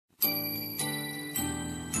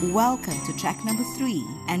Welcome to track number 3,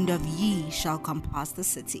 and of ye shall compass the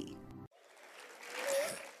city.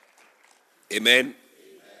 Amen.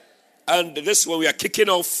 And this one we are kicking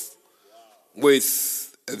off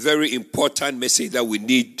with a very important message that we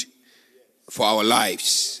need for our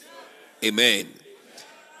lives. Amen.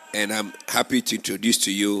 And I'm happy to introduce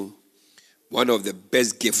to you one of the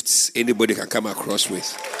best gifts anybody can come across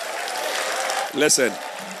with. Listen,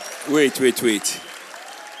 wait.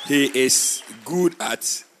 He is good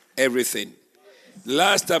at everything.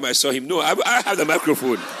 Last time I saw him, I have the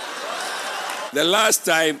microphone. The last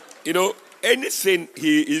time, anything,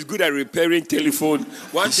 he is good at repairing telephone.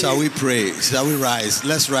 Shall we pray? Shall we rise?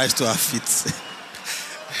 Let's rise to our feet.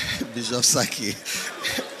 Bishop Saki.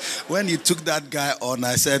 When you took that guy on,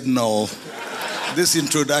 I said, no, this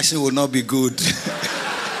introduction will not be good.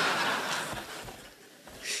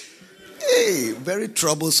 Hey, very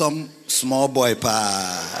troublesome small boy,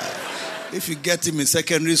 pa. If you get him in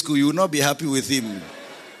secondary school, you will not be happy with him.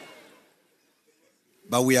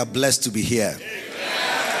 But we are blessed to be here.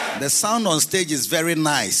 The sound on stage is very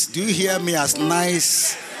nice. Do you hear me as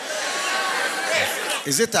nice?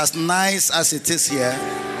 Is it as nice as it is here?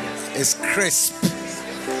 It's crisp.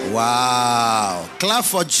 Wow. Clap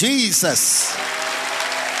for Jesus.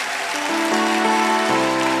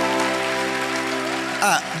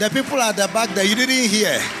 The people at the back there, you didn't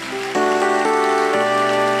hear.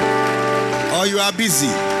 Or you are busy.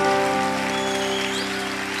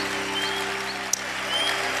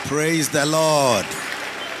 Praise the Lord.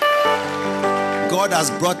 God has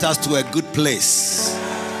brought us to a good place.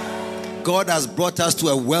 God has brought us to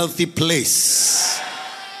a wealthy place.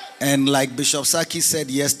 And like Bishop Saki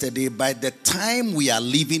said yesterday, by the time we are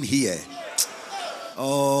leaving here,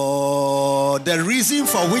 the reason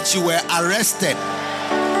for which you were arrested,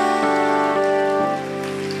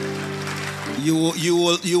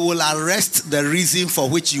 you will arrest the reason for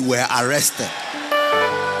which you were arrested.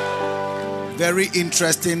 Very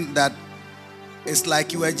interesting that it's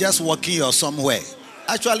like you were just walking or somewhere.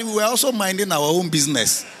 Actually, we were also minding our own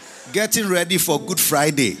business, getting ready for Good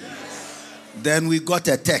Friday. Then we got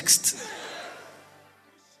a text.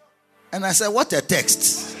 And I said, what a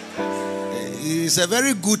text? It's a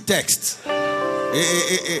very good text.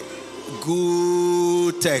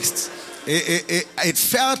 Good text. It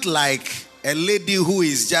felt like a lady who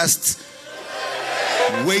is just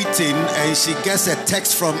waiting and she gets a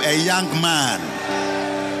text from a young man.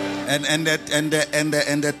 And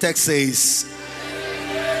the text says,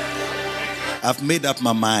 I've made up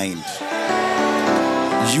my mind.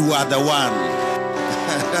 You are the one.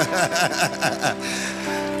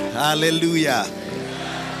 Hallelujah.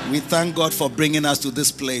 We thank God for bringing us to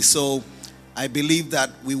this place. So I believe that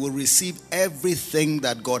we will receive everything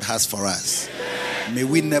that God has for us. May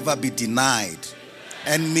we never be denied.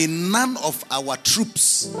 And may none of our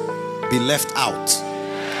troops be left out.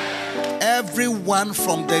 Everyone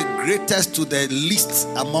from the greatest to the least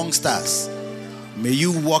amongst us, may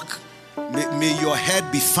you walk, may your head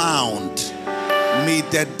be found. May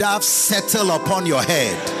the dove settle upon your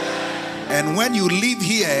head. And when you leave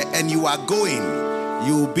here and you are going,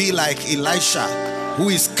 you will be like Elisha, who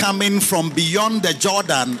is coming from beyond the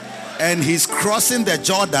Jordan, and he's crossing the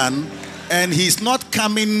Jordan, and he's not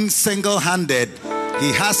coming single-handed.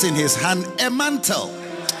 He has in his hand a mantle.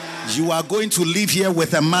 You are going to live here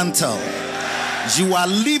with a mantle. You are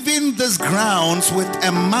leaving these grounds with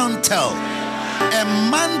a mantle. A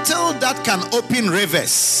mantle that can open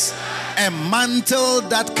rivers. A mantle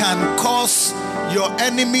that can cause your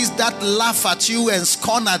enemies that laugh at you and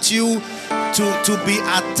scorn at you to be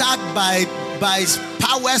attacked by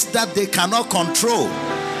powers that they cannot control.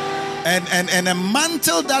 And a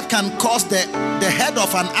mantle that can cause the head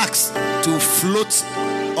of an axe to float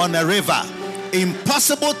on a river.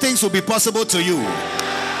 Impossible things will be possible to you.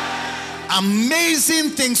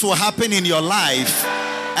 Amazing things will happen in your life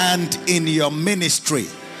and in your ministry.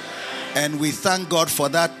 And we thank God for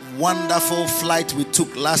that wonderful flight we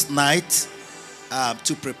took last night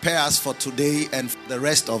to prepare us for today and for the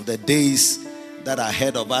rest of the days that are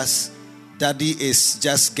ahead of us. Daddy is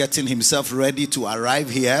just getting himself ready to arrive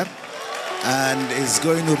here. And it's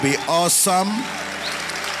going to be awesome.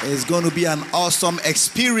 It's going to be an awesome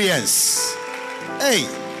experience. Hey.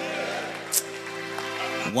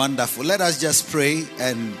 Wonderful. Let us just pray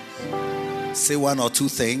and say one or two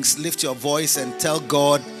things. Lift your voice and tell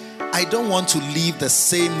God, I don't want to leave the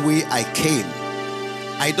same way I came.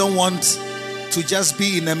 I don't want to just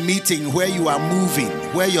be in a meeting where you are moving,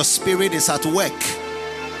 where your spirit is at work,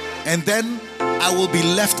 and then I will be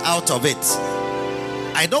left out of it.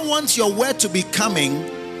 I don't want your word to be coming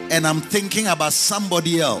and I'm thinking about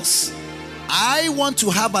somebody else. I want to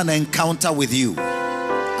have an encounter with you.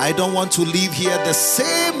 I don't want to leave here the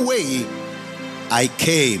same way I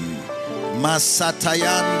came.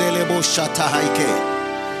 Masatayandelebo shatahaike.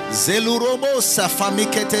 Zeluromo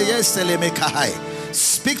safamikete yeselemekahai.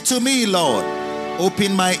 Speak to me, Lord.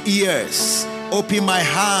 Open my ears. Open my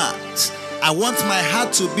heart. I want my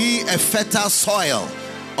heart to be a fertile soil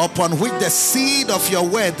upon which the seed of your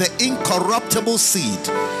word, the incorruptible seed.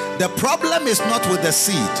 The problem is not with the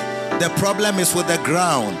seed. The problem is with the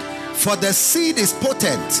ground. For the seed is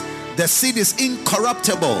potent. The seed is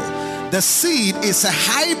incorruptible. The seed is a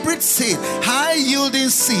hybrid seed, high yielding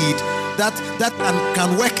seed that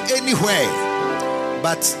can work anywhere.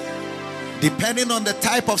 But depending on the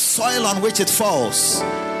type of soil on which it falls.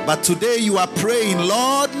 But today you are praying,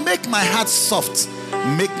 Lord, make my heart soft.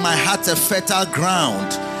 Make my heart a fertile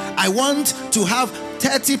ground. I want to have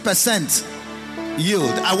 30% yield.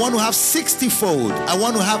 I want to have 60-fold. I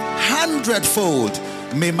want to have 100-fold.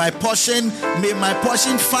 May my portion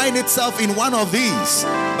find itself in one of these.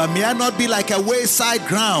 But may I not be like a wayside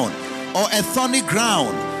ground, or a thorny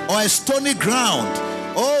ground, or a stony ground,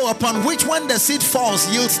 upon which when the seed falls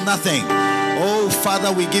yields nothing. Oh,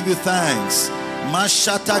 Father, we give you thanks.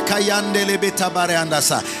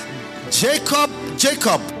 Jacob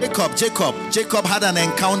had an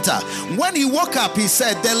encounter. When he woke up, he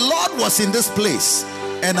said, the Lord was in this place,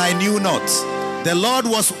 and I knew not. The Lord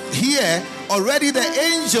was here. Already the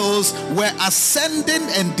angels were ascending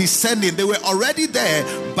and descending. They were already there,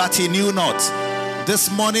 but he knew not. This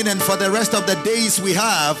morning and for the rest of the days we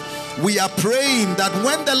are praying that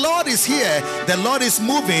when the Lord is here, the Lord is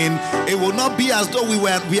moving. It will not be as though we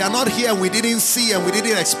are not here, we didn't see and we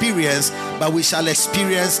didn't experience, but we shall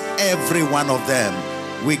experience every one of them.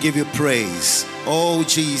 We give you praise. Oh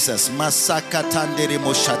Jesus. Masaka tandere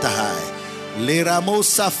moshatahai. Leramo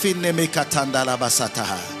safine mekatandala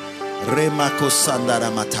basatahai. Remako sandara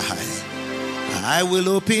matahai. I will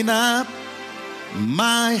open up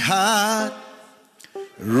my heart,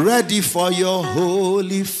 ready for your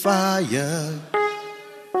holy fire.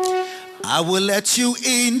 I will let you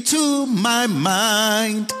into my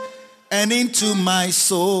mind and into my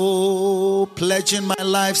soul. Pledging my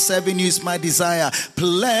life, serving you is my desire.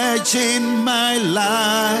 Pledging my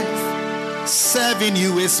life, serving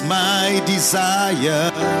you is my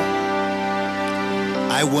desire.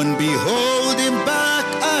 I won't be holding back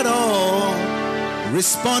at all,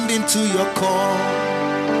 responding to your call.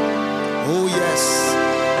 Oh yes,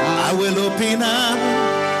 I will open up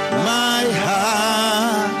my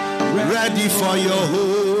heart, ready for your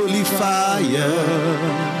holy fire.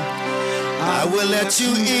 I will let you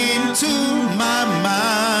into my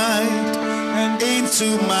mind and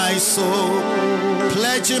into my soul.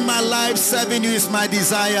 Pledging my life, serving you is my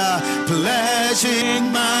desire.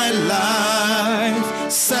 Pledging my life,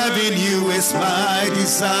 serving you is my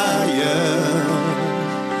desire.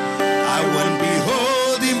 I won't be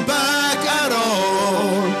holding back at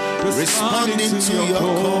all, responding to your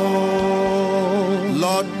call.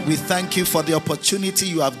 Lord, we thank you for the opportunity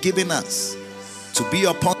you have given us to be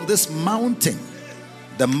upon this mountain,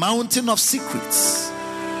 the mountain of secrets.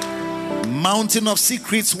 Mountain of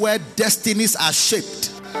secrets where destinies are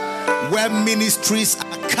shaped, where ministries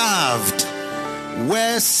are carved,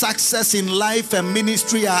 where success in life and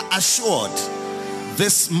ministry are assured.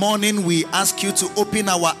 This morning we ask you to open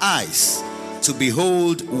our eyes to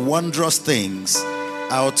behold wondrous things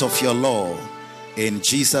out of your law. In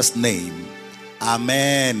Jesus' name,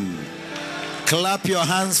 amen. Clap your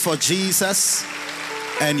hands for Jesus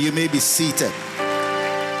and you may be seated.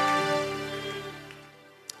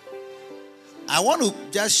 I want to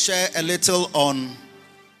just share a little on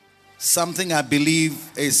something I believe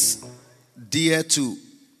is dear to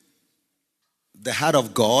the heart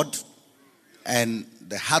of God and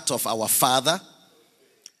the heart of our Father,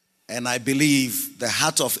 and I believe the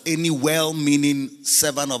heart of any well-meaning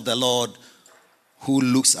servant of the Lord who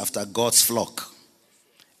looks after God's flock.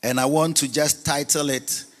 And I want to just title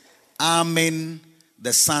it, Arming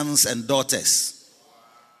the Sons and Daughters.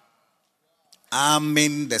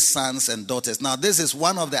 Arming the sons and daughters. Now, this is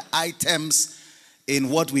one of the items in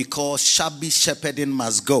what we call shabby shepherding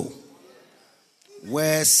must go,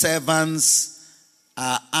 where servants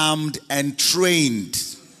are armed and trained.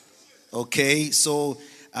 Okay, so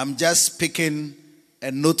I'm just picking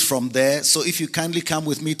a note from there. So if you kindly come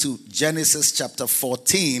with me to Genesis chapter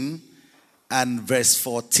 14 and verse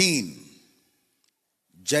 14.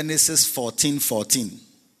 Genesis 14:14.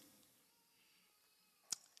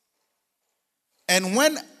 And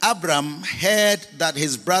when Abram heard that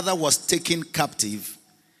his brother was taken captive,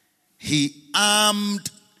 he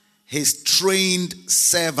armed his trained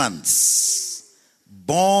servants,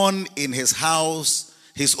 born in his house,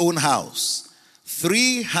 his own house,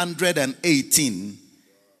 318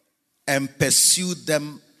 and pursued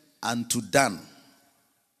them unto Dan.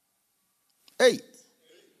 Hey,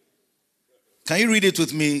 can you read it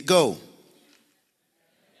with me? Go.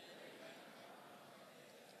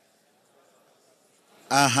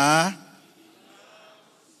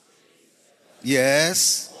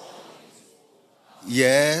 Yes.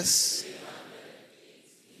 Yes.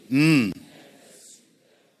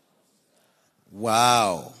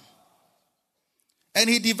 Wow. And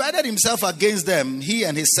he divided himself against them, he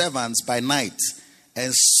and his servants, by night,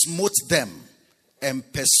 and smote them and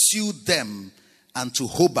pursued them unto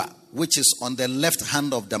Hobah, which is on the left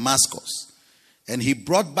hand of Damascus. And he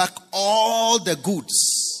brought back all the goods,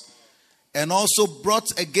 and also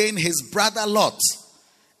brought again his brother Lot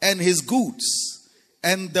and his goods,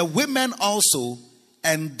 and the women also,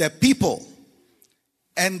 and the people.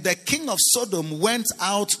 And the king of Sodom went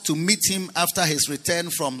out to meet him after his return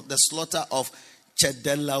from the slaughter of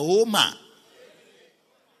Chedorlaomer,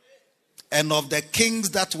 and of the kings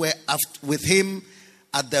that were with him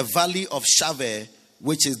at the valley of Shaveh,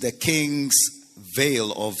 which is the king's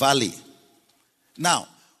vale or valley. Now,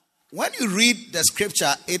 when you read the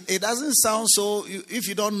scripture, it doesn't sound so, if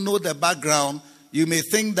you don't know the background, you may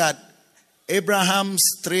think that Abraham's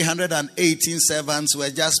 318 servants were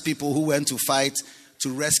just people who went to fight to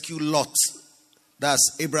rescue Lot.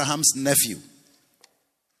 That's Abraham's nephew.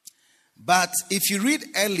 But if you read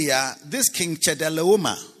earlier, this king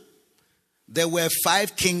Chedorlaomer, there were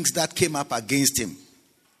 5 kings that came up against him.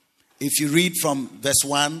 If you read from verse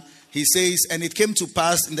 1, he says, and it came to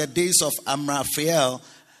pass in the days of Amraphel,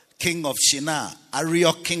 king of Shinar,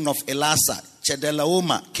 Arioch, king of Elasar,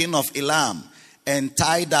 Chedorlaomer, king of Elam, and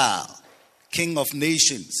Tidal, king of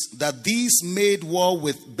nations, that these made war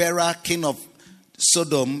with Bera, king of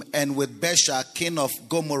Sodom, and with Besha, king of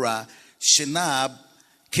Gomorrah, Shinab,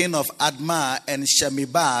 king of Admah, and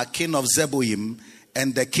Shemibah, king of Zeboim,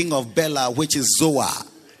 and the king of Bela, which is Zoar.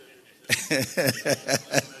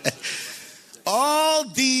 All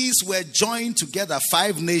these were joined together,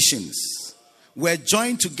 5 nations were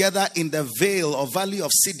joined together in the vale or valley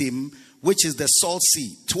of Siddim, which is the salt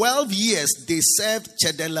sea. 12 years they served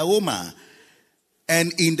Chedorlaomer,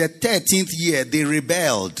 and in the 13th year they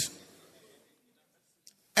rebelled.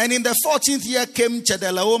 And in the 14th year came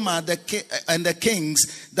Chedorlaomer and the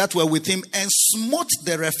kings that were with him, and smote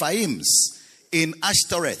the Rephaims in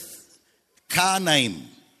Ashtoreth, Karnaim,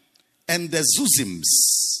 and the Zuzims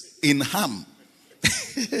in Ham.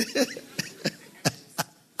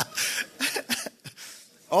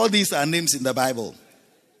 All these are names in the Bible.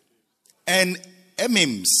 And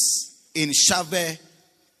Emims in Shaveh,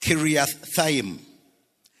 Kiriathaim.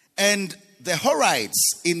 And the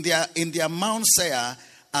Horites in their Mount Seir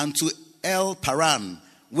unto El Paran,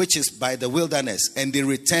 which is by the wilderness. And they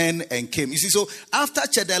returned and came. You see, so after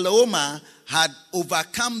Chedorlaomer had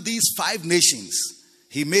overcome these 5 nations,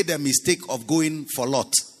 he made a mistake of going for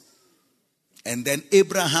Lot. And then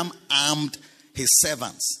Abraham armed his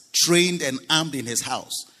servants, trained and armed in his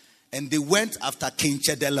house. And they went after King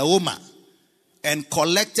Chedorlaomer and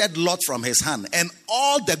collected Lot from his hand. And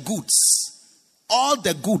all the goods, all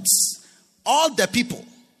the people,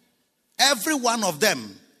 every one of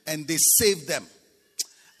them, and they saved them.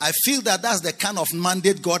 I feel that that's the kind of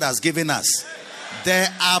mandate God has given us. There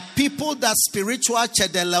are people that spiritual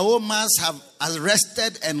Chedorlaomers have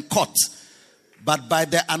arrested and caught. But by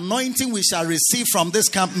the anointing we shall receive from this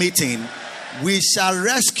camp meeting, we shall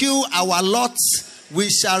rescue our lots. We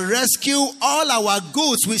shall rescue all our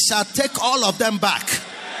goods. We shall take all of them back.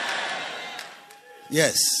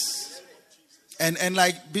 Yes. And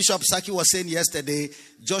like Bishop Saki was saying yesterday,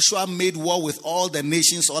 Joshua made war with all the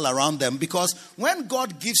nations all around them. Because when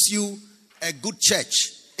God gives you a good church,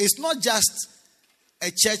 it's not just a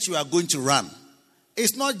church you are going to run.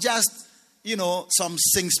 It's not just, some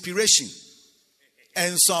inspiration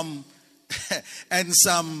and some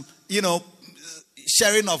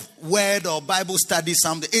sharing of word or Bible study,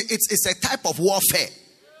 something. It's a type of warfare.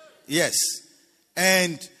 Yes.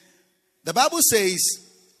 And the Bible says,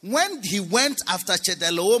 when he went after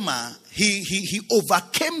Chedorlaomer, he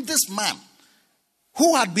overcame this man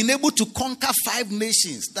who had been able to conquer 5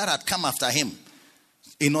 nations that had come after him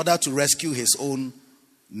in order to rescue his own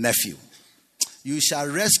nephew. You shall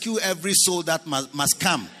rescue every soul that must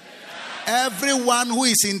come. Everyone who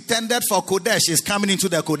is intended for Kodesh is coming into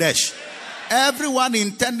the Kodesh. Everyone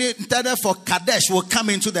intended for Kadesh will come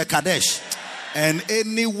into the Kadesh. And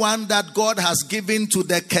anyone that God has given to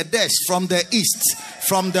the Kadesh from the east,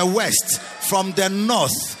 from the west, from the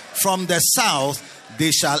north, from the south,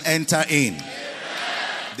 they shall enter in.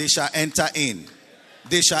 They shall enter in.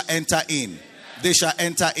 They shall enter in. They shall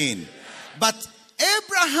enter in. But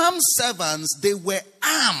Abraham's servants, they were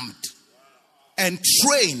armed and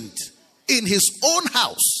trained in his own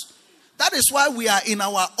house. That is why we are in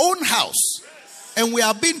our own house. And we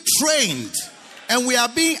are being trained. And we are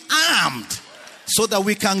being armed. So that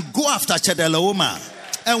we can go after Chedorlaomer.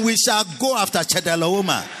 And we shall go after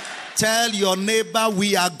Chedorlaomer. Tell your neighbor,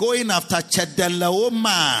 we are going after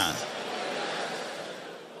Chedorlaomer.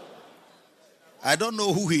 I don't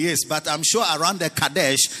know who he is, but I'm sure around the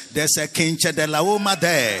Kadesh, there's a King Chedorlaomer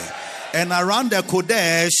there. And around the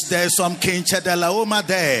Kodesh, there's some King Chedorlaomer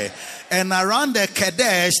there. And around the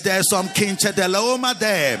Kadesh, there's some King Chedorlaomer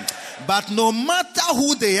there. But no matter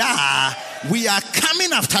who they are, we are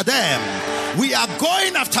coming after them. We are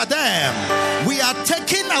going after them. We are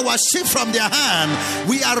taking our sheep from their hand.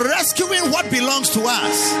 We are rescuing what belongs to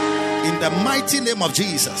us. In the mighty name of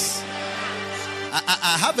Jesus.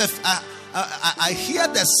 I hear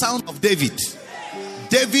the sound of David.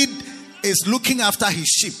 David is looking after his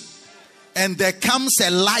sheep. And there comes a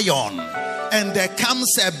lion. And there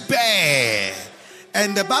comes a bear.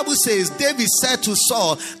 And the Bible says, David said to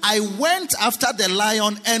Saul, I went after the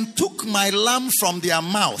lion and took my lamb from their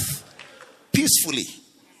mouth peacefully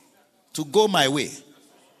to go my way.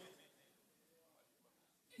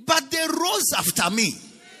 But they rose after me.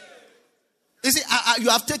 You see, you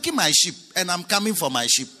have taken my sheep and I'm coming for my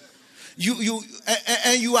sheep.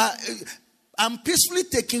 I'm peacefully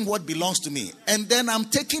taking what belongs to me. And then I'm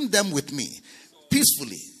taking them with me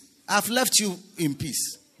peacefully. I've left you in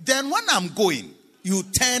peace. Then when I'm going, you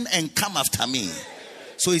turn and come after me.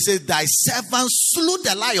 So he says, thy servant slew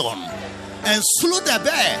the lion and slew the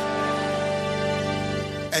bear.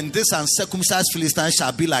 And this uncircumcised Philistine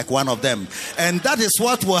shall be like one of them. And that is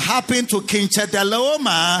what will happen to King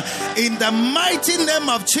Chedorlaomer in the mighty name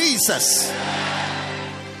of Jesus.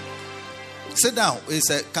 Sit down.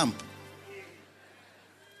 It's a camp.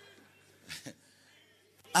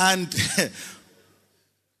 And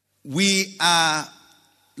we are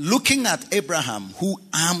looking at Abraham, who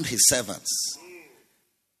armed his servants.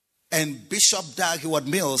 And Bishop Daugthers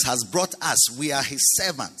Mills has brought us. We are his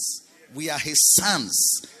servants. We are his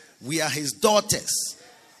sons. We are his daughters.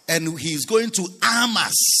 And he's going to arm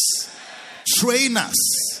us, train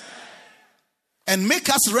us, and make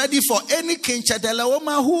us ready for any King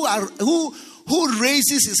Chedorlaomer who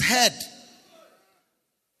raises his head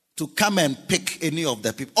to come and pick any of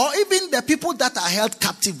the people. Or even the people that are held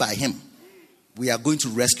captive by him. We are going to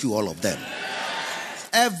rescue all of them.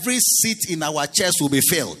 Every seat in our chairs will be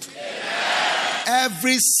filled.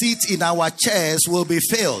 Every seat in our chairs will be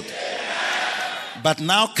filled. But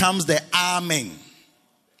now comes the arming.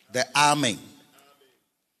 The arming.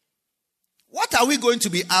 What are we going to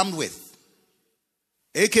be armed with?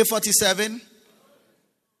 AK-47?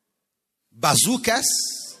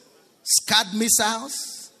 Bazookas? Scud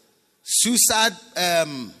missiles? Suicide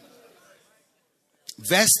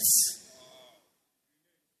vests?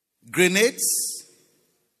 Grenades,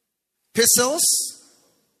 pistols,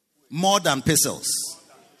 more than pistols,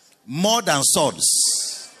 more than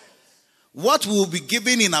swords. What will be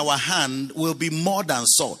given in our hand will be more than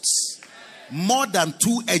swords, more than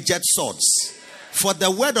two-edged swords. For the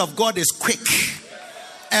word of God is quick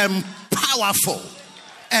and powerful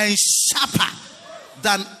and sharper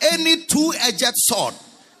than any two-edged sword.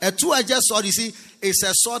 A two-edged sword, you see, is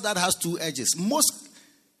a sword that has two edges. Most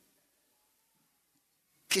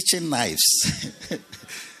kitchen knives.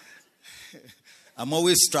 I'm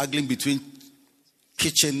always struggling between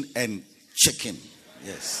kitchen and chicken.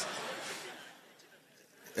 Yes.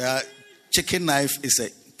 Kitchen knife is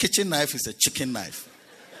a chicken knife.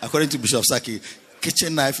 According to Bishop Saki,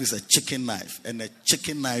 kitchen knife is a chicken knife. And a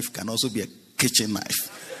chicken knife can also be a kitchen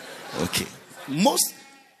knife. Okay. Most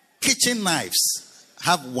kitchen knives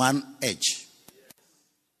have one edge.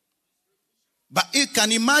 But you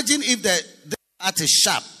can imagine if the part is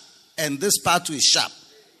sharp and this part too is sharp.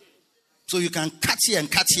 So you can cut here and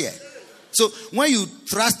cut here. So when you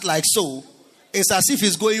thrust like so, it's as if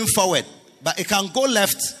it's going forward. But it can go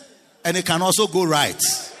left and it can also go right.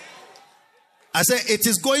 I say it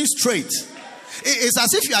is going straight. It's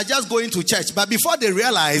as if you are just going to church. But before they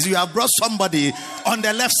realize, you have brought somebody on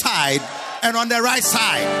the left side and on the right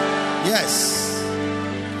side. Yes.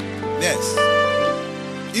 Yes.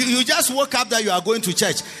 You just woke up that you are going to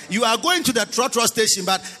church. You are going to the trotro station,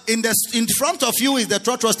 but in front of you is the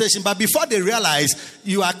trotro station. But before they realize,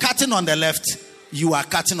 you are cutting on the left, you are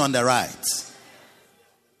cutting on the right.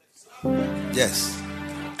 Yes.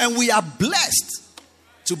 And we are blessed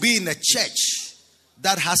to be in a church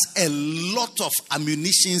that has a lot of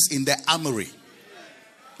ammunitions in the armory.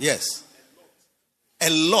 Yes. A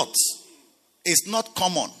lot. It's not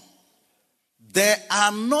common. There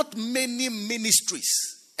are not many ministries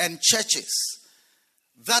and churches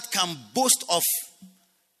that can boast of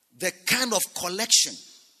the kind of collection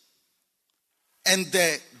and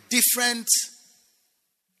the different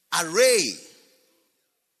array.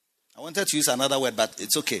 I wanted to use another word, but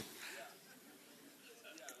it's okay.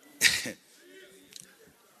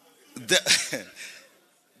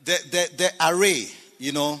 the array,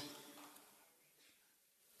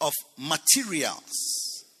 of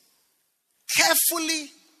materials carefully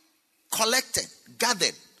collected,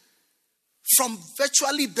 gathered from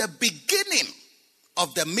virtually the beginning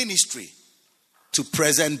of the ministry to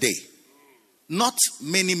present day. Not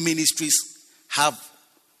many ministries have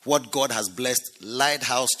what God has blessed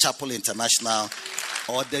Lighthouse Chapel International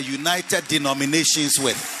or the United Denominations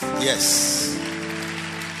with. Yes.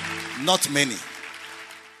 Not many.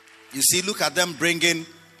 You see, look at them bringing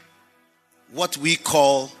what we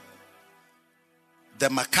call the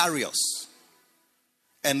Macarius.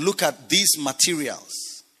 And look at these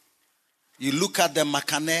materials. You look at the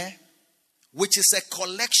Macane, which is a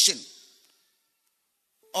collection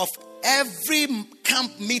of every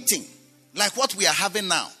camp meeting, like what we are having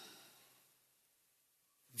now.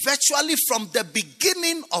 Virtually from the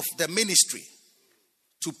beginning of the ministry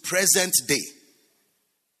to present day.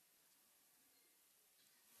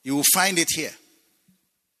 You will find it here.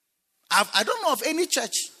 I don't know of any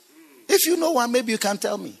church. If you know one, maybe you can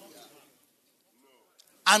tell me.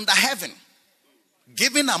 Under heaven,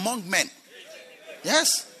 given among men.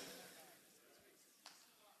 Yes.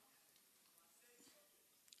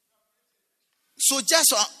 So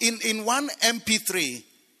just in one MP3,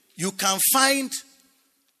 you can find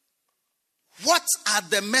what are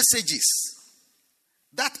the messages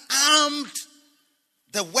that armed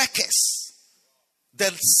the workers,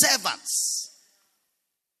 the servants,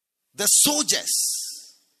 the soldiers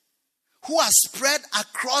who are spread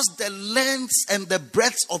across the length and the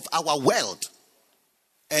breadth of our world.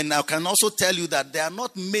 And I can also tell you that there are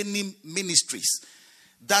not many ministries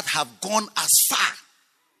that have gone as far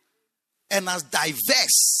and as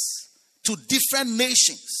diverse to different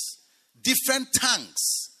nations, different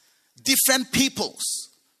tongues, different peoples.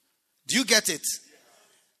 Do you get it?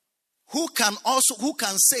 Who can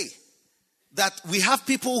say that we have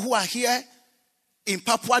people who are here in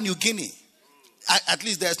Papua New Guinea? At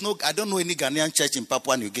least I don't know any Ghanaian church in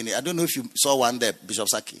Papua New Guinea. I don't know if you saw one there, Bishop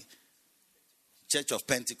Saki. Church of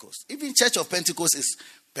Pentecost. Even Church of Pentecost is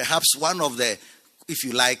perhaps one of the, if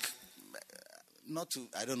you like,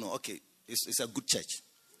 I don't know. Okay, it's a good church.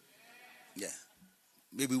 Yeah.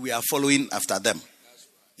 Maybe we are following after them.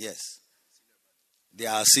 Yes. They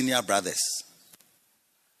are senior brothers.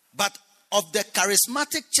 But of the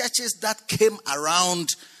charismatic churches that came around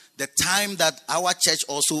the time that our church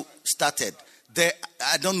also started,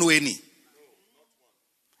 I don't know any.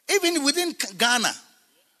 Even within Ghana,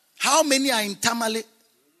 how many are in Tamale?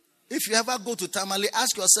 If you ever go to Tamale,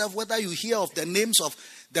 ask yourself whether you hear of the names of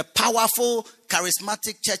the powerful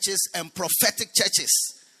charismatic churches and prophetic churches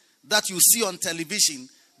that you see on television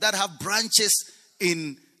that have branches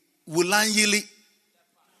in Wulanyili,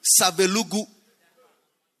 Savelugu,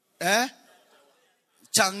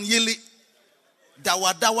 Changyili,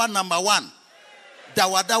 Dawadawa number 1,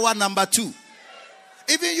 Dawadawa number 2.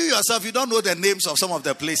 Even you yourself, you don't know the names of some of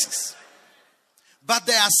the places. But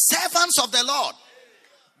there are servants of the Lord,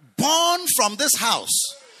 born from this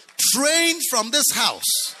house, trained from this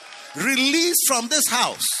house, released from this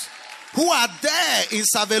house, who are there in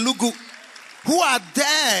Savelugu, who are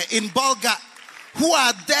there in Bolga, who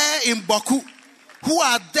are there in Boku, who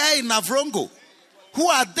are there in Navrongo, who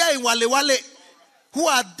are there in Walewale, who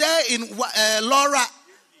are there in Laura,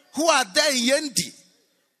 who are there in Yendi,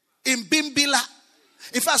 in Bimbila.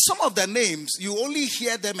 In fact, some of the names, you only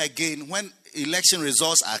hear them again when election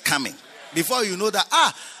results are coming. Before you know that,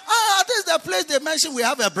 this is the place they mentioned we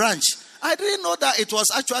have a branch. I didn't know that it was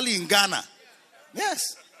actually in Ghana. Yes.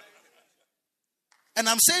 And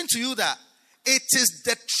I'm saying to you that it is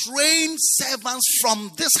the trained servants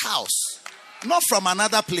from this house, not from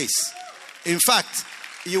another place. In fact,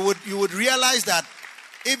 you would realize that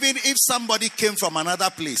even if somebody came from another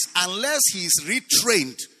place, unless he's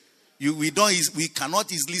retrained, we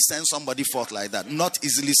cannot easily send somebody forth like that. Not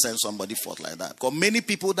easily send somebody forth like that. Because many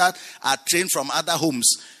people that are trained from other homes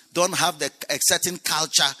don't have a certain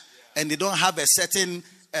culture, and they don't have a certain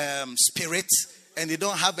spirit, and they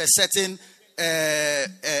don't have a certain a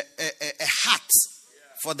heart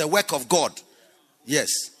for the work of God. Yes.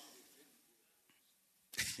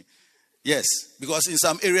 Yes. Because in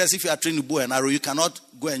some areas, if you are trained to bow and arrow, you cannot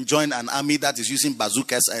go and join an army that is using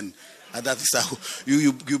bazookas and that is how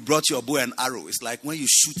you brought your bow and arrow. It's like when you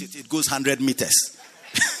shoot it, it goes 100 meters.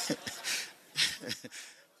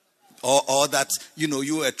 or that,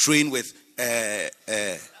 you were trained with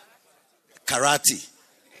karate,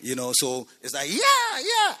 so it's like,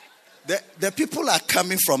 the people are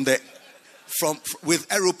coming from with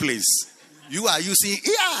aeroplanes. You are using,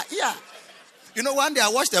 one day I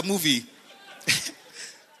watched a movie,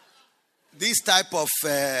 this type of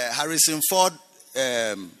Harrison Ford,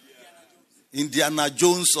 Indiana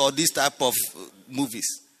Jones, or this type of movies.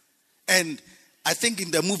 And I think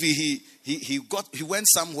in the movie he went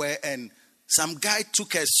somewhere and some guy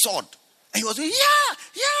took a sword and he was doing, yeah.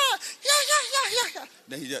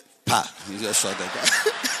 Then he just shot the guy.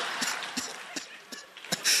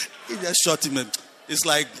 He just shot him. It's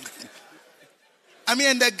like,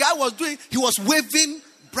 and the guy he was waving,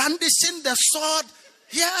 brandishing the sword.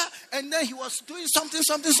 Yeah, and then he was doing something.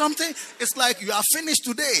 It's like, you are finished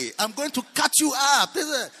today. I'm going to cut you up.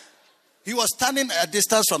 He was standing at a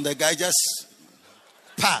distance from the guy, just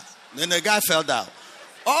Then the guy fell down.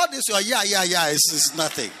 All this, it's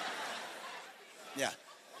nothing. Yeah.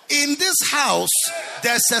 In this house,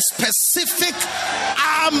 there's a specific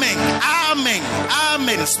arming,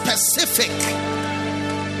 specific.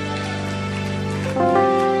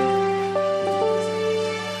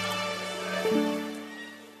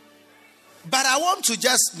 But I want to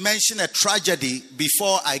just mention a tragedy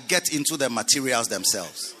before I get into the materials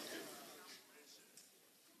themselves.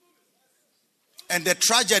 And the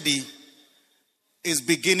tragedy is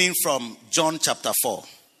beginning from John chapter 4.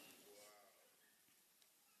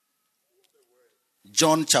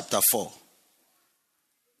 John chapter 4.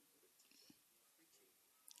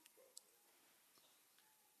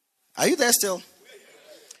 Are you there still?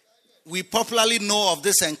 We popularly know of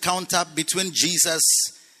this encounter between Jesus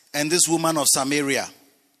and this woman of Samaria.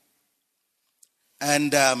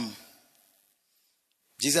 And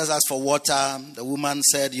Jesus asked for water. The woman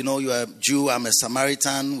said, you're a Jew, I'm a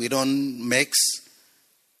Samaritan, we don't mix.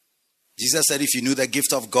 Jesus said, if you knew the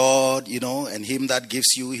gift of God, and him that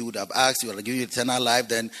gives you, he would have asked, he will give you eternal life.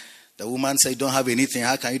 Then the woman said, you don't have anything,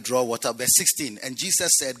 how can you draw water? Verse 16, and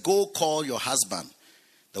Jesus said, go call your husband.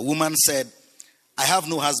 The woman said, I have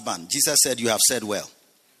no husband. Jesus said, you have said well,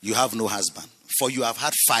 you have no husband, for you have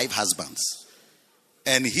had 5 husbands.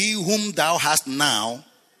 And he whom thou hast now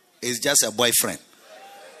is just a boyfriend.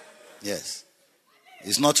 Yes.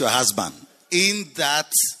 It's not your husband. In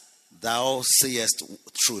that thou sayest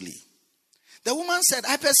truly. The woman said,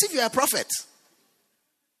 I perceive you are a prophet.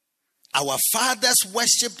 Our fathers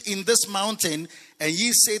worshipped in this mountain, and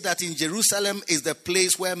ye say that in Jerusalem is the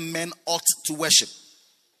place where men ought to worship.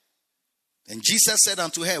 And Jesus said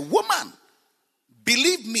unto her, woman,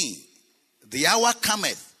 believe me, the hour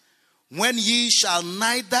cometh when ye shall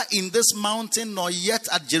neither in this mountain nor yet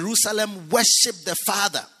at Jerusalem worship the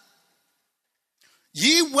Father.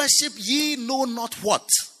 Ye worship ye know not what.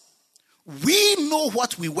 We know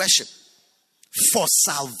what we worship, for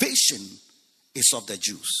salvation is of the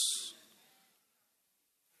Jews.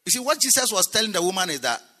 You see, what Jesus was telling the woman is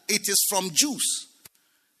that it is from Jews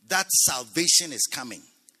that salvation is coming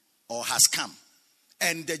or has come.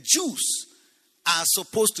 And the Jews are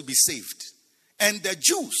supposed to be saved. And the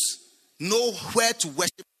Jews know where to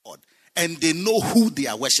worship God. And they know who they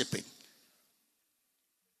are worshiping.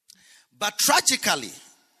 But tragically,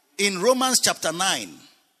 in Romans chapter 9,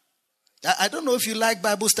 I don't know if you like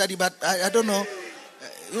Bible study, but I don't know.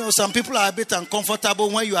 Some people are a bit uncomfortable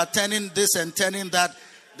when you are turning this and turning that.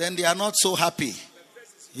 Then they are not so happy.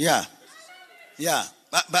 Yeah.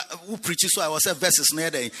 But who preaches? So I was saying verses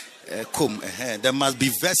near the come. There must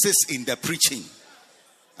be verses in the preaching.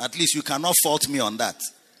 At least you cannot fault me on that.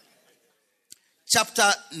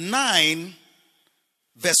 Chapter 9,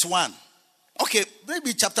 verse 1. Okay,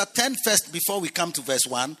 maybe chapter 10 first before we come to verse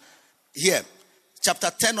 1. Here,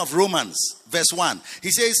 chapter 10 of Romans, verse 1.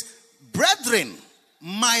 He says, brethren,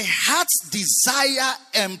 my heart's desire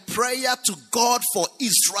and prayer to God for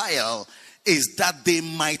Israel is that they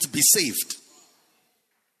might be saved.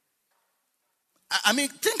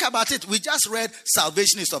 Think about it. We just read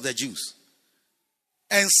salvation is of the Jews.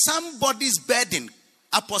 And somebody's burden,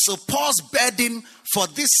 Apostle Paul's burden for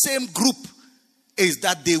this same group is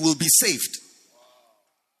that they will be saved.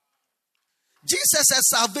 Jesus said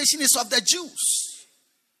salvation is of the Jews.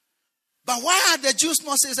 But why are the Jews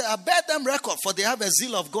not saying, I bear them record, for they have a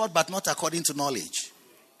zeal of God, but not according to knowledge.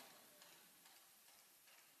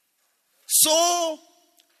 So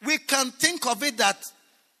we can think of it that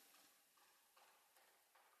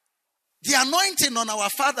the anointing on our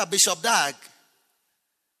father, Bishop Dag,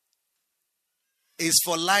 is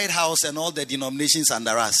for Lighthouse and all the denominations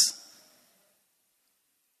under us.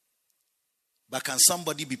 But can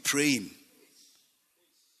somebody be praying?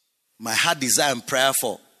 My heart desire and prayer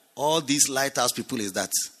for all these lighthouse people is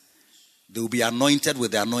that they will be anointed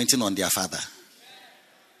with the anointing on their father.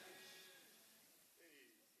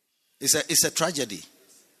 It's a tragedy.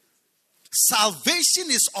 Salvation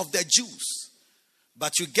is of the Jews.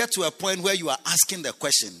 But you get to a point where you are asking the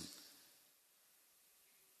question,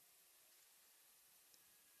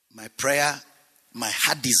 my prayer, my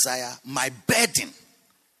heart desire, my burden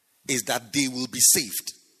is that they will be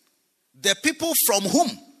saved. The people from whom,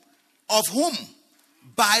 of whom,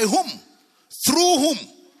 by whom, through whom,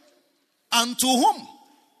 unto whom,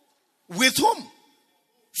 with whom,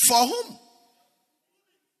 for whom,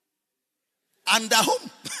 under whom,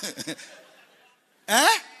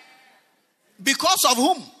 because of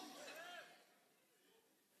whom,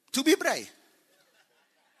 to be brave,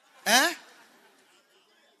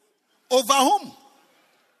 over whom,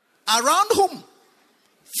 around whom,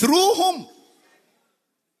 through whom,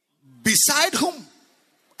 beside whom,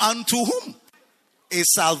 unto whom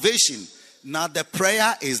is salvation. Now the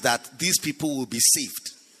prayer is that these people will be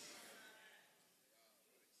saved.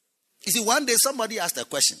 You see, one day somebody asked a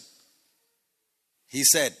question. He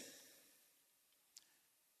said,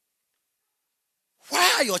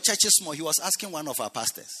 why are your churches small? He was asking one of our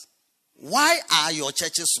pastors. Why are your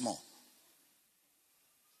churches small?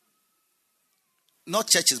 Not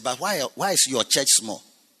churches, but why is your church small?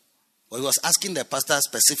 Well, he was asking the pastor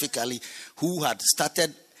specifically who had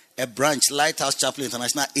started a branch, Lighthouse Chapel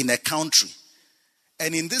International, in a country.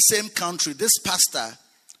 And in this same country, this pastor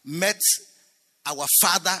met our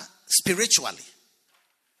father spiritually.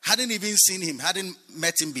 Hadn't even seen him, hadn't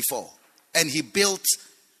met him before. And he built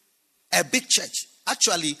a big church.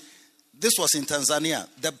 Actually, this was in Tanzania.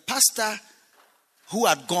 The pastor who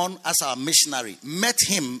had gone as our missionary met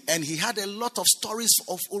him, and he had a lot of stories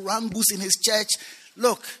of orangus in his church.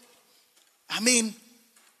 Look, I mean,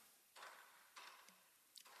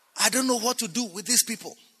 I don't know what to do with these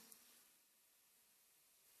people.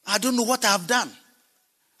 I don't know what I've done.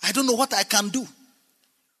 I don't know what I can do.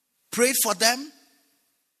 Prayed for them,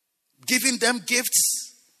 giving them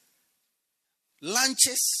gifts,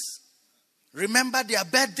 lunches, remember their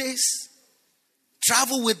birthdays,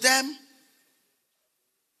 travel with them,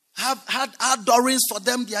 have had outdoorings for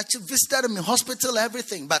them, they actually visited them in hospital,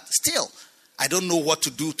 everything. But still, I don't know what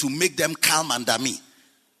to do to make them calm under me.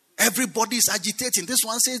 Everybody is agitating. This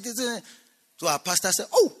one says this. So our pastor said,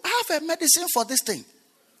 oh, I have a medicine for this thing.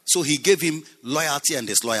 So he gave him loyalty and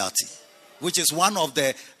disloyalty, which is one of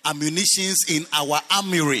the ammunitions in our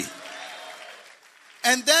armory.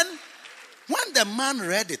 And then when the man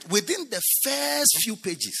read it, within the first few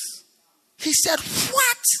pages, he said,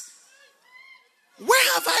 what?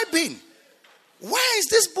 Where have I been? Where is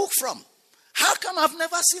this book from? How come I've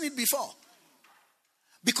never seen it before?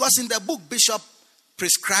 Because in the book, Bishop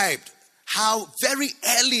prescribed how very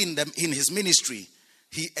early in his ministry,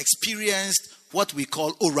 he experienced what we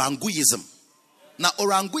call oranguism. Now,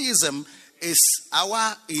 oranguism is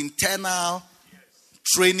our internal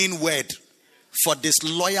training word for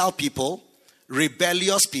disloyal people,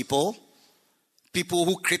 rebellious people, people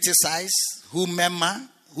who criticize, who murmur,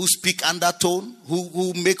 who speak undertone,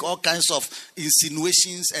 who make all kinds of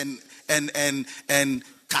insinuations and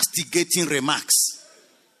castigating remarks.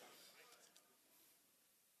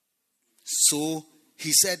 So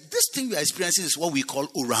he said, this thing you are experiencing is what we call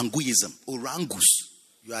oranguism. Orangus.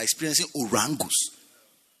 You are experiencing orangus.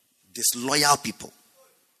 Disloyal people.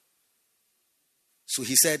 So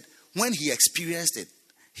he said, when he experienced it,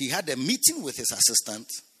 he had a meeting with his assistant,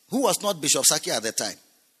 who was not Bishop Saki at the time.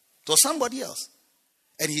 It was somebody else.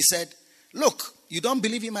 And he said, look, you don't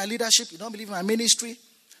believe in my leadership, you don't believe in my ministry.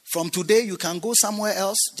 From today, you can go somewhere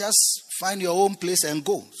else. Just find your own place and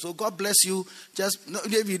go. So God bless you. Just, no,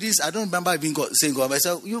 maybe this, I don't remember even saying God. I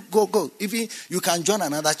said, you go. If you can join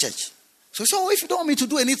another church. So if you don't want me to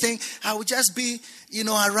do anything, I will just be,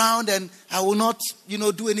 around, and I will not,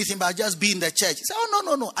 do anything, but I'll just be in the church. He said,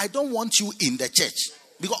 oh, no. I don't want you in the church.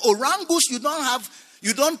 Because orangus,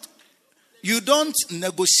 you don't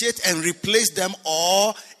negotiate and replace them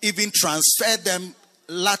or even transfer them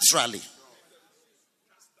laterally.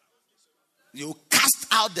 You cast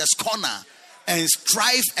out the scorner, and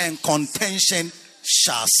strife and contention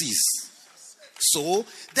shall cease. So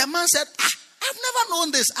the man said, I've never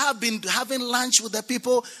known this. I've been having lunch with the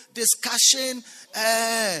people, discussion,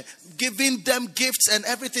 giving them gifts and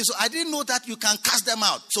everything. So I didn't know that you can cast them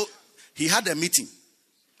out. So he had a meeting.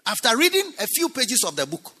 After reading a few pages of the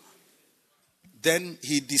book, then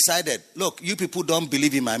he decided, look, you people don't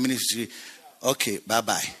believe in my ministry. Okay,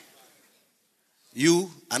 bye-bye.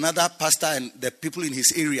 You, another pastor, and the people in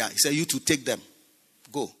his area, he said, you to take them.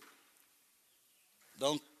 Go.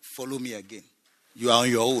 Don't follow me again. You are on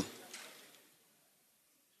your own.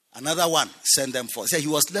 Another one sent them for. He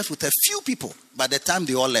was left with a few people. By the time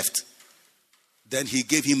they all left, then he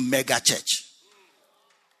gave him mega church.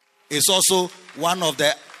 It's also one of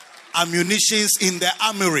the ammunitions in the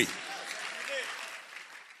armory.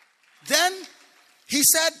 Then he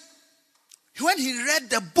said, when he read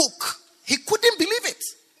the book, he couldn't believe it.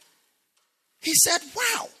 He said,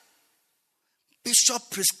 wow, Bishop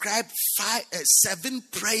prescribed 7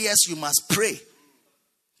 prayers you must pray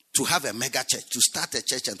to have a mega church, to start a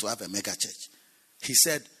church and to have a mega church. He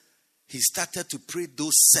said he started to pray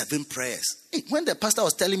those 7 prayers. When the pastor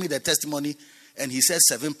was telling me the testimony and he said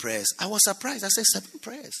 7 prayers, I was surprised. I said 7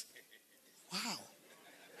 prayers. Wow.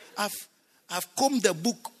 I've combed the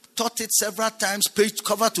book, taught it several times, page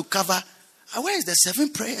cover to cover. Where is the 7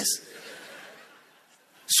 prayers?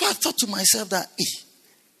 So I thought to myself that,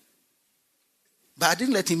 but I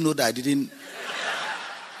didn't let him know that I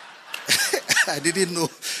didn't know.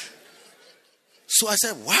 So I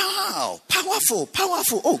said, wow, powerful.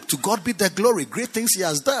 Oh, to God be the glory. Great things he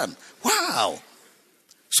has done. Wow.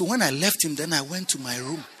 So when I left him, then I went to my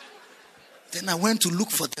room. Then I went to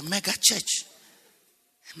look for the mega church.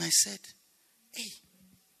 And I said,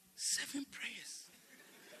 7 prayers.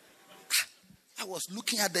 I was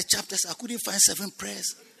looking at the chapters. I couldn't find 7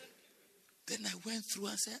 prayers. Then I went through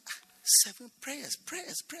and said, 7 prayers.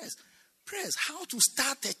 How to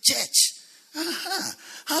start a church.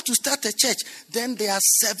 How to start a church. Then there are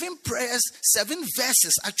 7 prayers, 7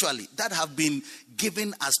 verses actually, that have been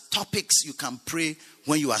given as topics you can pray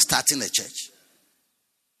when you are starting a church.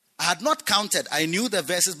 I had not counted. I knew the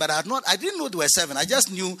verses, but I didn't know there were 7. I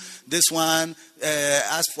just knew this one.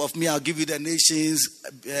 As for me, I'll give you the nations.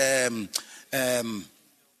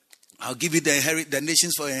 I'll give you the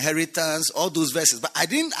nations for inheritance. All those verses, but I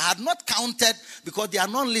had not counted because they are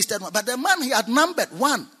not listed. But the man, he had numbered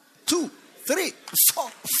 1, 2, 3,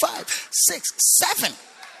 4, 5, 6, 7.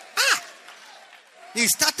 He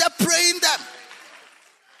started praying them.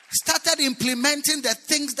 Started implementing the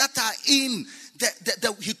things that are in.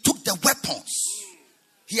 He took the weapons.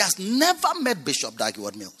 He has never met Bishop Dag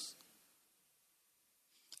Mills.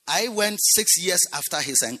 I went 6 years after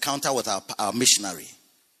his encounter with our missionary.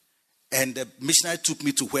 And the missionary took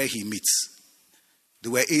me to where he meets.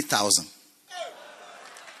 There were 8,000.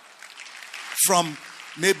 From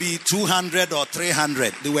maybe 200 or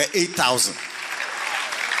 300, there were 8,000.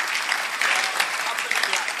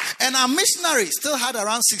 And our missionary still had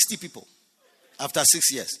around 60 people after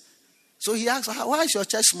 6 years. So he asked, why is your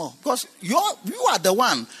church small? Because you are the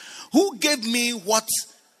one who gave me what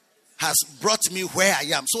has brought me where I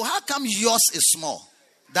am. So how come yours is small?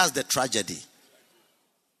 That's the tragedy.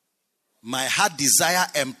 My heart desire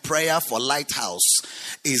and prayer for Lighthouse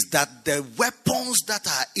is that the weapons that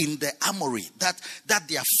are in the armory, that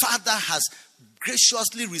their Father has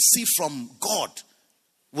graciously received from God,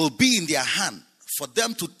 will be in their hand for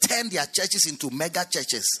them to turn their churches into mega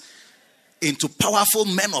churches, into powerful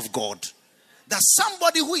men of God. That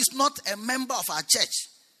somebody who is not a member of our church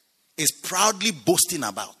is proudly boasting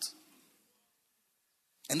about.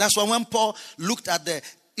 And that's why when Paul looked at the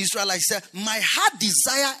Israelites, he said, my heart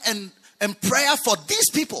desire and prayer for these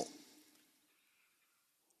people,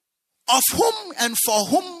 of whom and for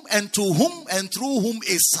whom and to whom and through whom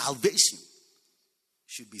is salvation,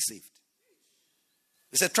 should be saved.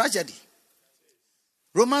 It's a tragedy.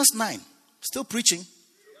 Romans 9, still preaching.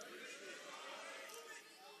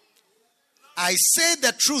 I say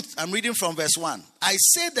the truth. I'm reading from verse 1. I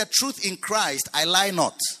say the truth in Christ, I lie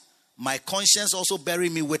not. My conscience also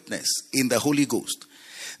bearing me witness in the Holy Ghost,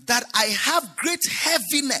 that I have great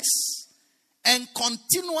heaviness and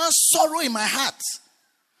continual sorrow in my heart.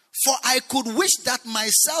 For I could wish that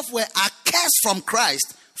myself were accursed from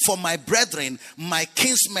Christ for my brethren, my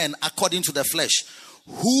kinsmen according to the flesh,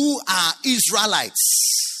 who are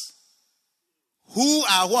Israelites. Who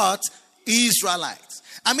are what? Israelites.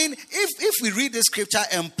 I mean, if we read the scripture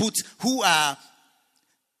and put who are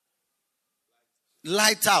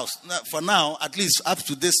Lighthouse, for now, at least up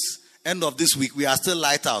to this end of this week, we are still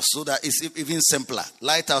Lighthouse, so that it's even simpler.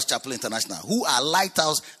 Lighthouse Chapel International. Who are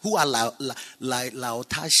Lighthouse? Who are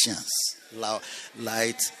Laotatians?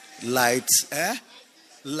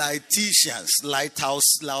 Lightesians,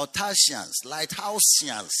 Laotatians,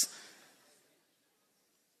 Lighthousians.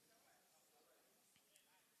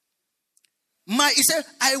 He said,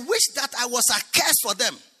 I wish that I was accursed for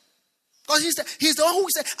them. Because he's the one who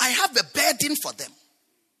said, I have a burden for them.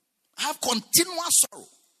 I have continual sorrow.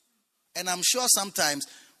 And I'm sure sometimes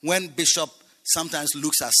when Bishop sometimes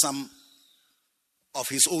looks at some of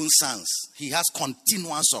his own sons, he has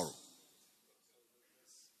continual sorrow.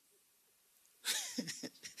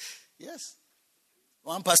 Yes.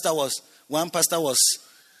 One pastor was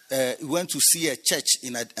he went to see a church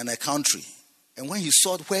in a country. And when he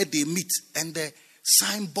saw where they meet and the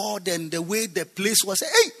signboard and the way the place was,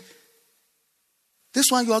 hey, this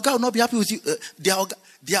one, your guy will not be happy with you. Their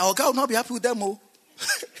Oga will not be happy with them. Oh.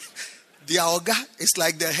 Their Oga is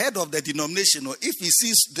like the head of the denomination. Or if he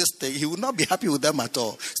sees this thing, he will not be happy with them at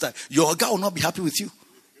all. It's like, your Oga will not be happy with you.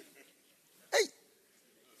 Hey,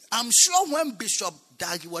 I'm sure when Bishop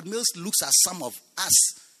Dag Mills looks at some of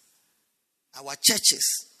us, our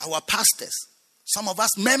churches, our pastors, some of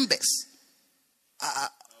us members,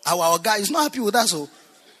 our Oga is not happy with us. So.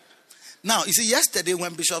 Now, you see, yesterday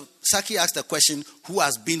when Bishop Saki asked the question, who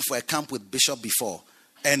has been for a camp with Bishop before?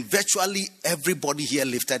 And virtually everybody here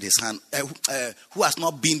lifted his hand. Who has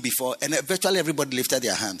not been before? And virtually everybody lifted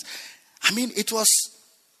their hands. I mean, it was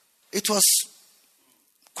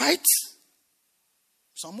quite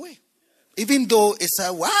some way. Even though it's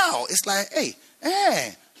a wow, it's like, hey,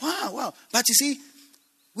 wow. But you see,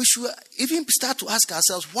 we should even start to ask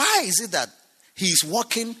ourselves, why is it that he's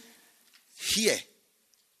walking here?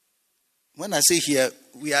 When I say here,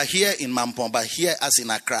 we are here in Mampong, but here as in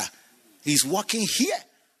Accra. He's walking here.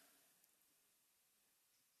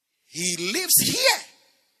 He lives here.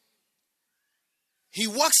 He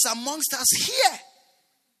walks amongst us here.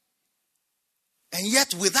 And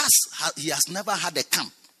yet with us, he has never had a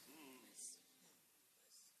camp.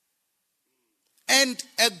 And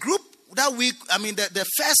a group that the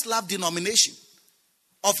First Love denomination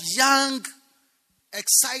of young,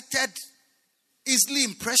 excited, easily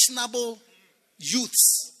impressionable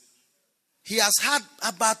youths. He has had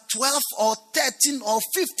about 12 or 13 or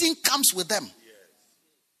 15 camps with them.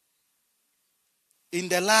 In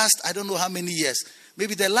the last, I don't know how many years.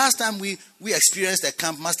 Maybe the last time we experienced a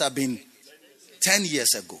camp must have been 10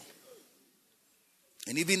 years ago.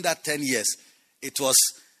 And even that 10 years, it was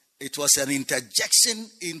an interjection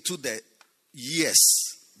into the years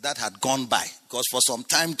that had gone by. Because for some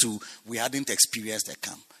time too, we hadn't experienced a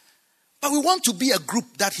camp. But we want to be a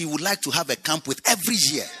group that he would like to have a camp with every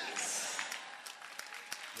year.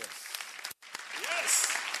 Yes.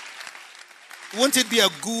 Won't it be a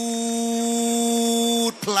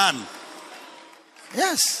good plan?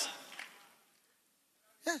 Yes.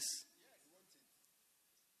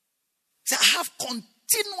 So I have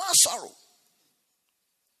continual sorrow.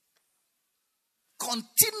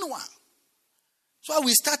 Continual. So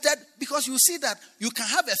we started, because you see that you can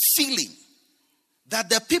have a feeling that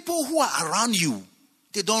the people who are around you,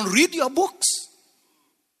 they don't read your books.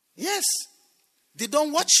 Yes. They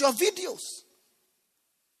don't watch your videos.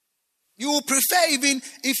 You will prefer, even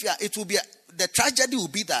if the tragedy will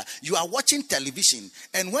be that you are watching television,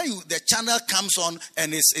 and when the channel comes on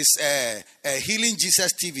and it's Healing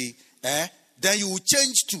Jesus TV, then you will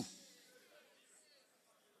change to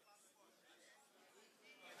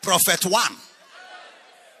Prophet 1.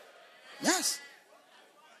 Yes.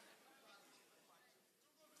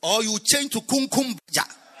 Or you change to Kumkum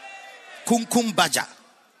Baja.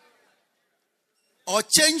 Or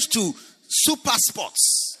change to Super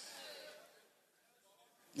Sports.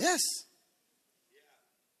 Yes.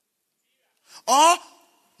 Or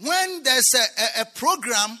when there's a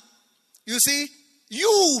program, you see,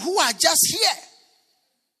 you who are just here,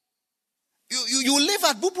 you live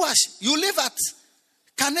at Bubuash, you live at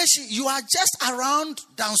Kaneshi, you are just around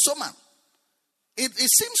Dansoman. It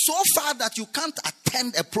seems so far that you can't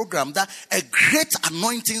attend a program that a great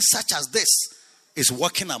anointing such as this is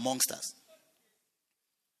working amongst us.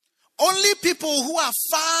 Only people who are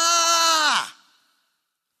far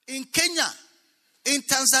in Kenya, in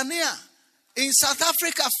Tanzania, in South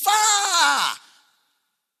Africa, far,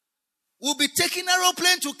 will be taking an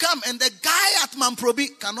aeroplane to come, and the guy at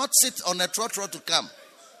Mamprobi cannot sit on a trotro to come.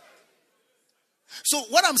 So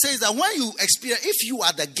what I'm saying is that when you experience, if you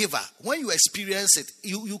are the giver, when you experience it,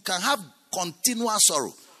 you can have continual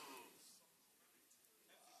sorrow.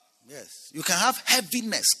 Yes. You can have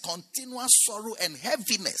heaviness, continual sorrow and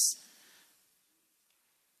heaviness.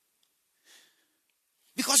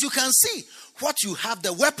 Because you can see what you have,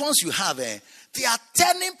 the weapons you have, they are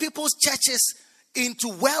turning people's churches into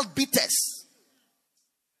world beaters.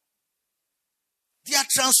 They are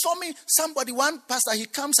transforming somebody. One pastor, he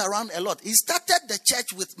comes around a lot. He started the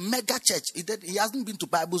church with mega church. He hasn't been to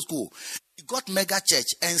Bible school. He got mega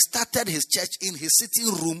church and started his church in his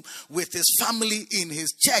sitting room with his family in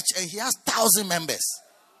his church, and he has 1,000 members.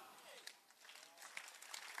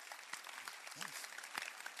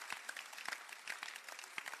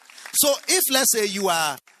 So if, let's say, you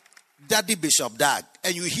are Daddy Bishop Dag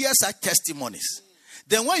and you hear such testimonies,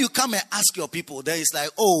 then when you come and ask your people, then it's like,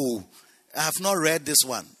 oh, I have not read this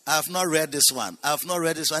one. I have not read this one. I have not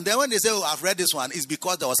read this one. Then when they say, oh, I've read this one, it's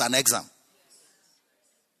because there was an exam.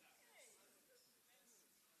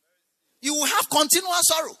 continual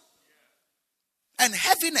sorrow and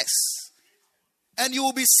heaviness. And you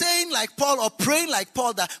will be saying like Paul, or praying like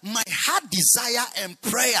Paul, that my heart desire and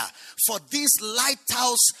prayer for this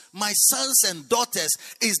lighthouse, my sons and daughters,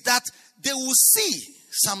 is that they will see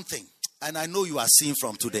something. And I know you are seeing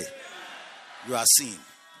from today. You are seeing.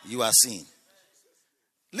 You are seeing.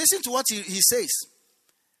 Listen to what he says.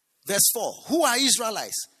 Verse 4. Who are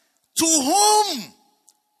Israelites? To whom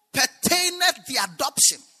pertaineth the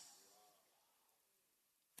adoption.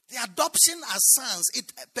 The adoption as sons.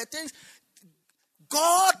 It pertains.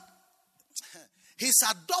 God, his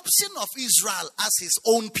adoption of Israel as his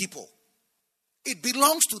own people, it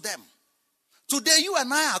belongs to them. Today, you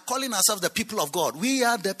and I are calling ourselves the people of God. We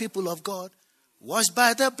are the people of God, washed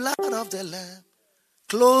by the blood of the Lamb,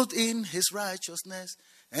 clothed in his righteousness,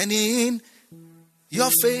 and in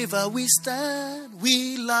your favor we stand.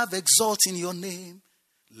 We love exalting your name,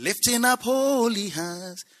 lifting up holy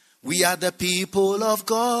hands. We are the people of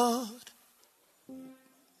God,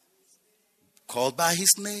 called by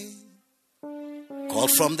his name,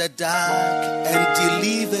 called from the dark and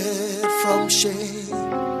delivered from shame.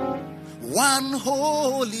 One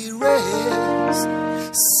holy race,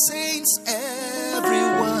 saints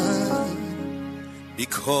everyone,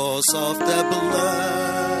 because of the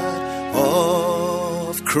blood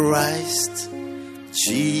of Christ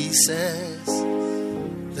Jesus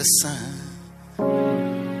the Son.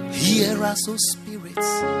 Hear us, O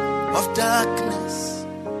spirits of darkness,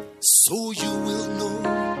 so you will know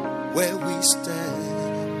where we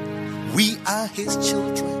stand. We are his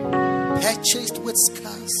children, purchased with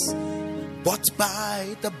scars, bought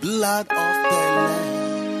by the blood of the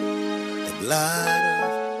Lamb. The blood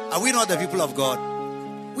of... Are we not the people of God?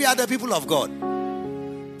 We are the people of God.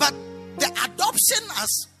 But the adoption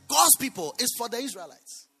as God's people is for the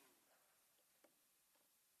Israelites.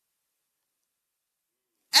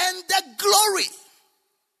 And the glory,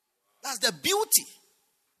 that's the beauty.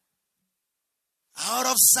 Out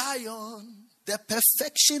of Zion, the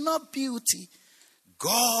perfection of beauty,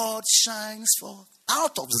 God shines forth.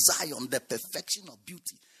 Out of Zion, the perfection of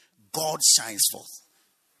beauty, God shines forth.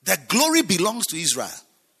 The glory belongs to Israel.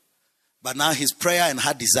 But now his prayer and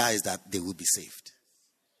heart desire is that they will be saved.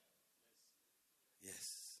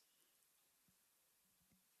 Yes.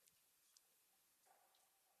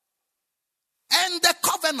 And the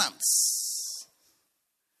covenants.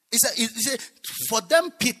 He said, for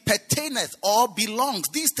them it pertaineth or belongs.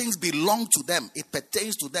 These things belong to them. It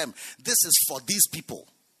pertains to them. This is for these people,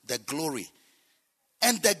 the glory.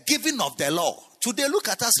 And the giving of the law. Today, look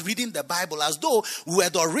at us reading the Bible as though we were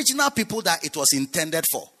the original people that it was intended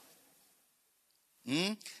for.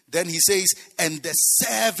 Then he says, and the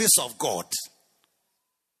service of God.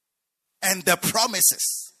 And the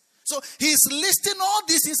promises. So he's listing all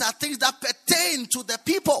these things are things that pertain to the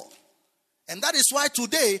people. And that is why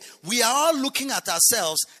today we are all looking at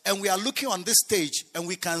ourselves and we are looking on this stage and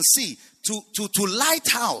we can see to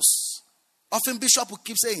Lighthouse. Often Bishop will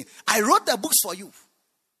keep saying, I wrote the books for you.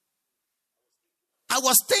 I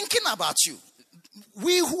was thinking about you.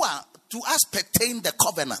 We who are, to us, pertain the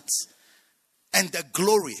covenants and the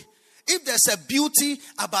glory. If there's a beauty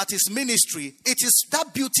about his ministry, it is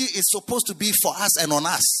that beauty is supposed to be for us and on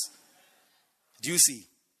us. Do you see?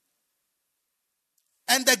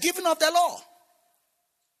 And the giving of the law.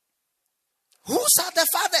 Whose are the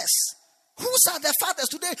fathers? Whose are the fathers?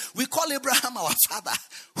 Today we call Abraham our father.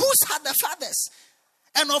 Whose are the fathers?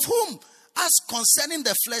 And of whom, as concerning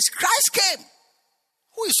the flesh, Christ came.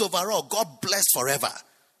 Who is overall God blessed forever.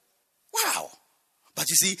 Wow. But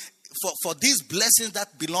you see, for these blessings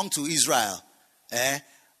that belong to Israel,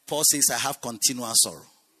 Paul says, I have continual sorrow.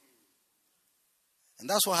 And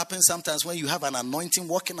that's what happens sometimes when you have an anointing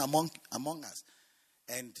walking among us.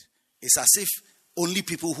 And it's as if only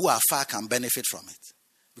people who are far can benefit from it.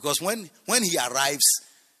 Because when he arrives,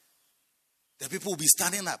 the people will be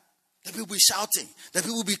standing up. The people will be shouting. The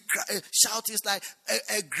people will be shouting. It's like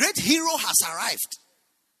a great hero has arrived.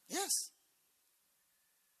 Yes.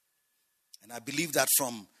 And I believe that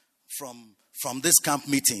from this camp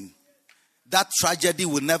meeting, that tragedy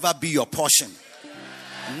will never be your portion.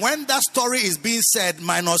 When that story is being said,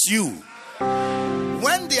 minus you.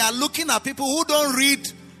 When they are looking at people who don't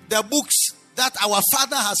read the books that our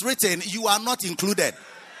Father has written, you are not included.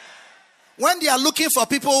 When they are looking for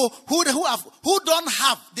people who don't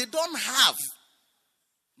have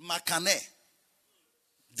makane.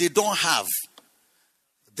 They don't have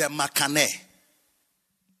the makane,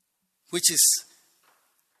 which is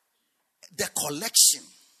the collection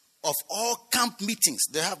of all camp meetings.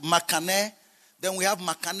 They have makane, then we have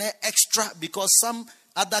makane extra because some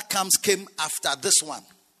other camps came after this one.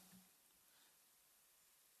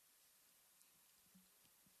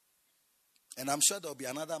 And I'm sure there'll be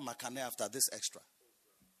another Makane after this extra.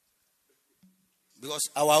 Because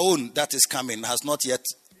our own that is coming has not yet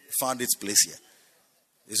found its place here.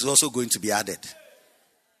 It's also going to be added.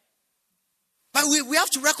 But we have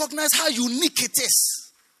to recognize how unique it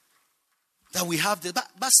is that we have this.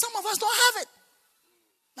 But some of us don't have it.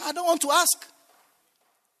 I don't want to ask.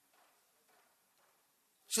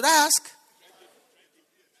 Should I ask?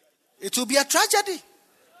 It will be a tragedy.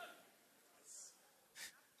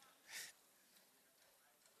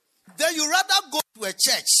 Then you rather go to a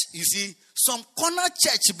church, you see, some corner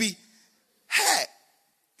church be, hey,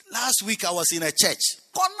 last week I was in a church,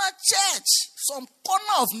 corner church, some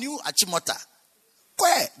corner of New Achimota,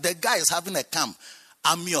 where the guy is having a camp,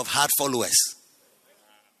 army of hard followers.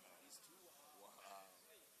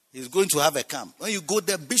 He's going to have a camp. When you go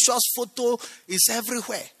there, bishop's photo is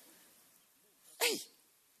everywhere. Hey,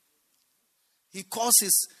 he calls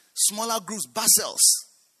his smaller groups Basils.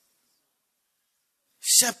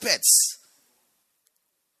 Shepherds.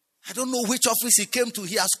 I don't know which office he came to.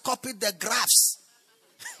 He has copied the graphs.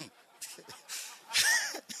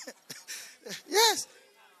 Yes.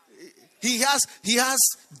 He has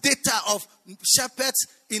data of shepherds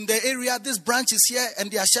in the area. This branch is here and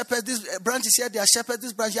there are shepherds. This branch is here, there are shepherds.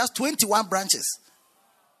 This branch, he has 21 branches.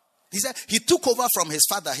 He said he took over from his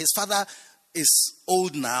father. His father is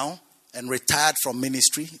old now and retired from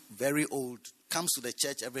ministry. Very old. Comes to the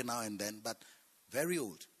church every now and then, but very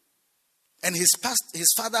old. And his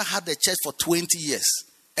father had the church for 20 years.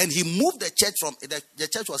 And he moved the church from, the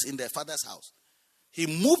church was in their father's house. He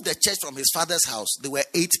moved the church from his father's house. There were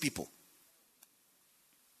 8 people.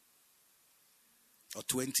 Or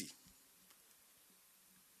 20.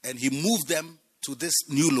 And he moved them to this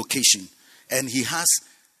new location. And he has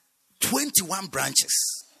 21 branches.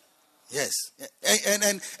 Yes.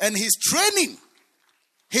 And his training,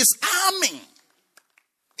 his arming,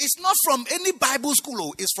 it's not from any Bible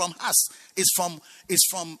school. It's from us. It's from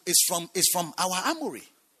our armory.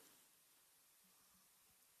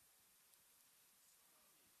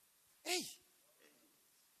 Hey,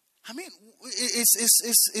 I mean,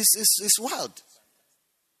 it's wild.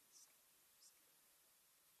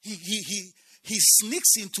 He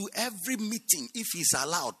sneaks into every meeting if he's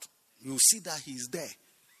allowed. You see that he's there.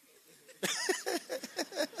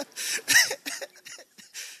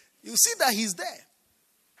 You see that he's there.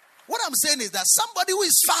 What I'm saying is that somebody who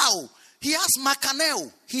is foul, he has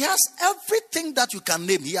makaneo. He has everything that you can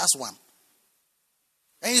name. He has one.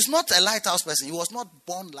 And he's not a lighthouse person. He was not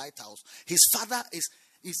born lighthouse. His father is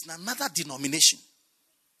in another denomination.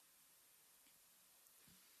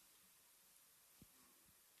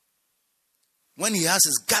 When he has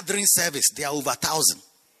his gathering service, there are over 1,000.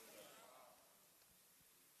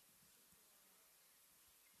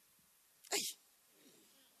 Hey.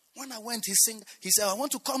 When I went, he said, I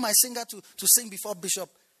want to call my singer to sing before Bishop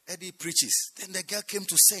Addy preaches. Then the girl came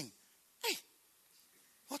to sing. Hey,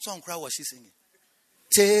 what song crowd was she singing?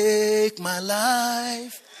 Take my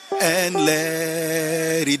life and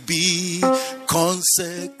let it be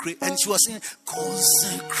consecrated. And she was saying,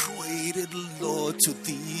 consecrated, Lord, to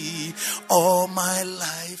thee all my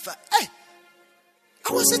life. Hey,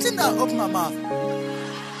 I was sitting there, open my mouth.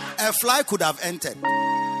 A fly could have entered.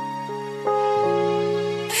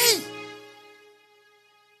 Hey,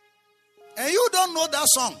 and you don't know that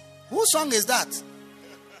song. Whose song is that?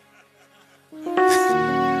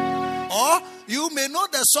 Or you may know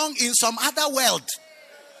the song in some other world.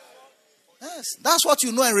 Yes, that's what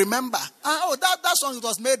you know and remember. That song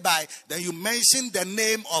was made by, then you mention the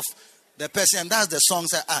name of the person, and that's the song.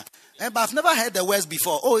 But I've never heard the words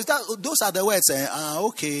before. Oh, is that those are the words?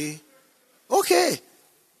 Okay.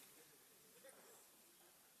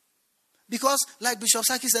 Because, like Bishop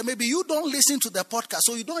Saki said, maybe you don't listen to the podcast,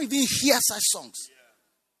 so you don't even hear such songs.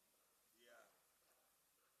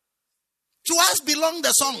 To us belong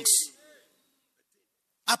the songs.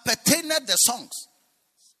 Appertained the songs.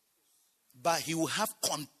 But he will have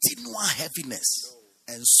continual heaviness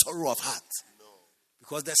and sorrow of heart.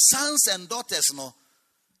 Because the sons and daughters,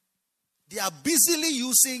 they are busily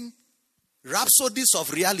using rhapsodies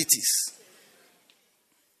of realities.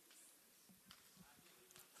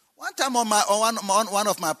 One time on one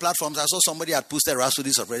of my platforms, I saw somebody had posted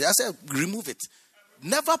rhapsodies of realities. I said, remove it.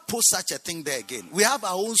 Never post such a thing there again. We have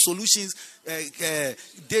our own solutions,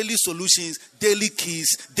 daily solutions, daily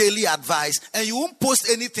keys, daily advice, and you won't post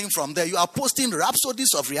anything from there. You are posting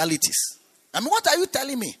rhapsodies of realities. I mean, what are you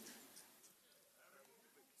telling me?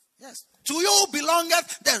 Yes. To you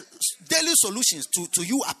belongeth the daily solutions. To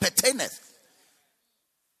you appertaineth.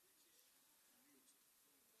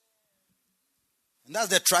 And that's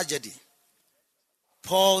the tragedy.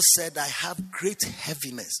 Paul said, I have great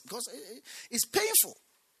heaviness. Because it's painful.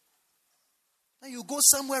 And you go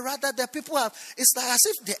somewhere, rather the people have, it's like as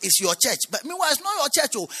if it's your church. But meanwhile, it's not your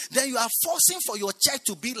church. Oh, then you are forcing for your church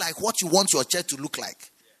to be like what you want your church to look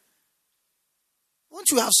like. Won't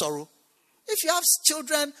you have sorrow? If you have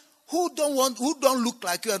children who don't look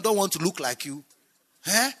like you and don't want to look like you,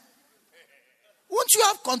 won't you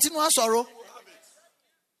have continual sorrow?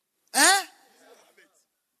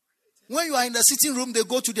 When you are in the sitting room, they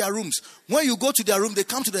go to their rooms. When you go to their room, they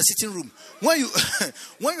come to the sitting room. When you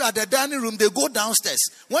are at the dining room, they go downstairs.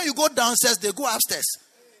 When you go downstairs, they go upstairs.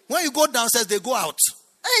 When you go downstairs, they go out.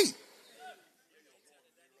 Hey!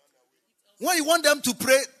 When you want them to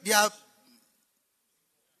pray, they are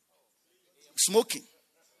smoking.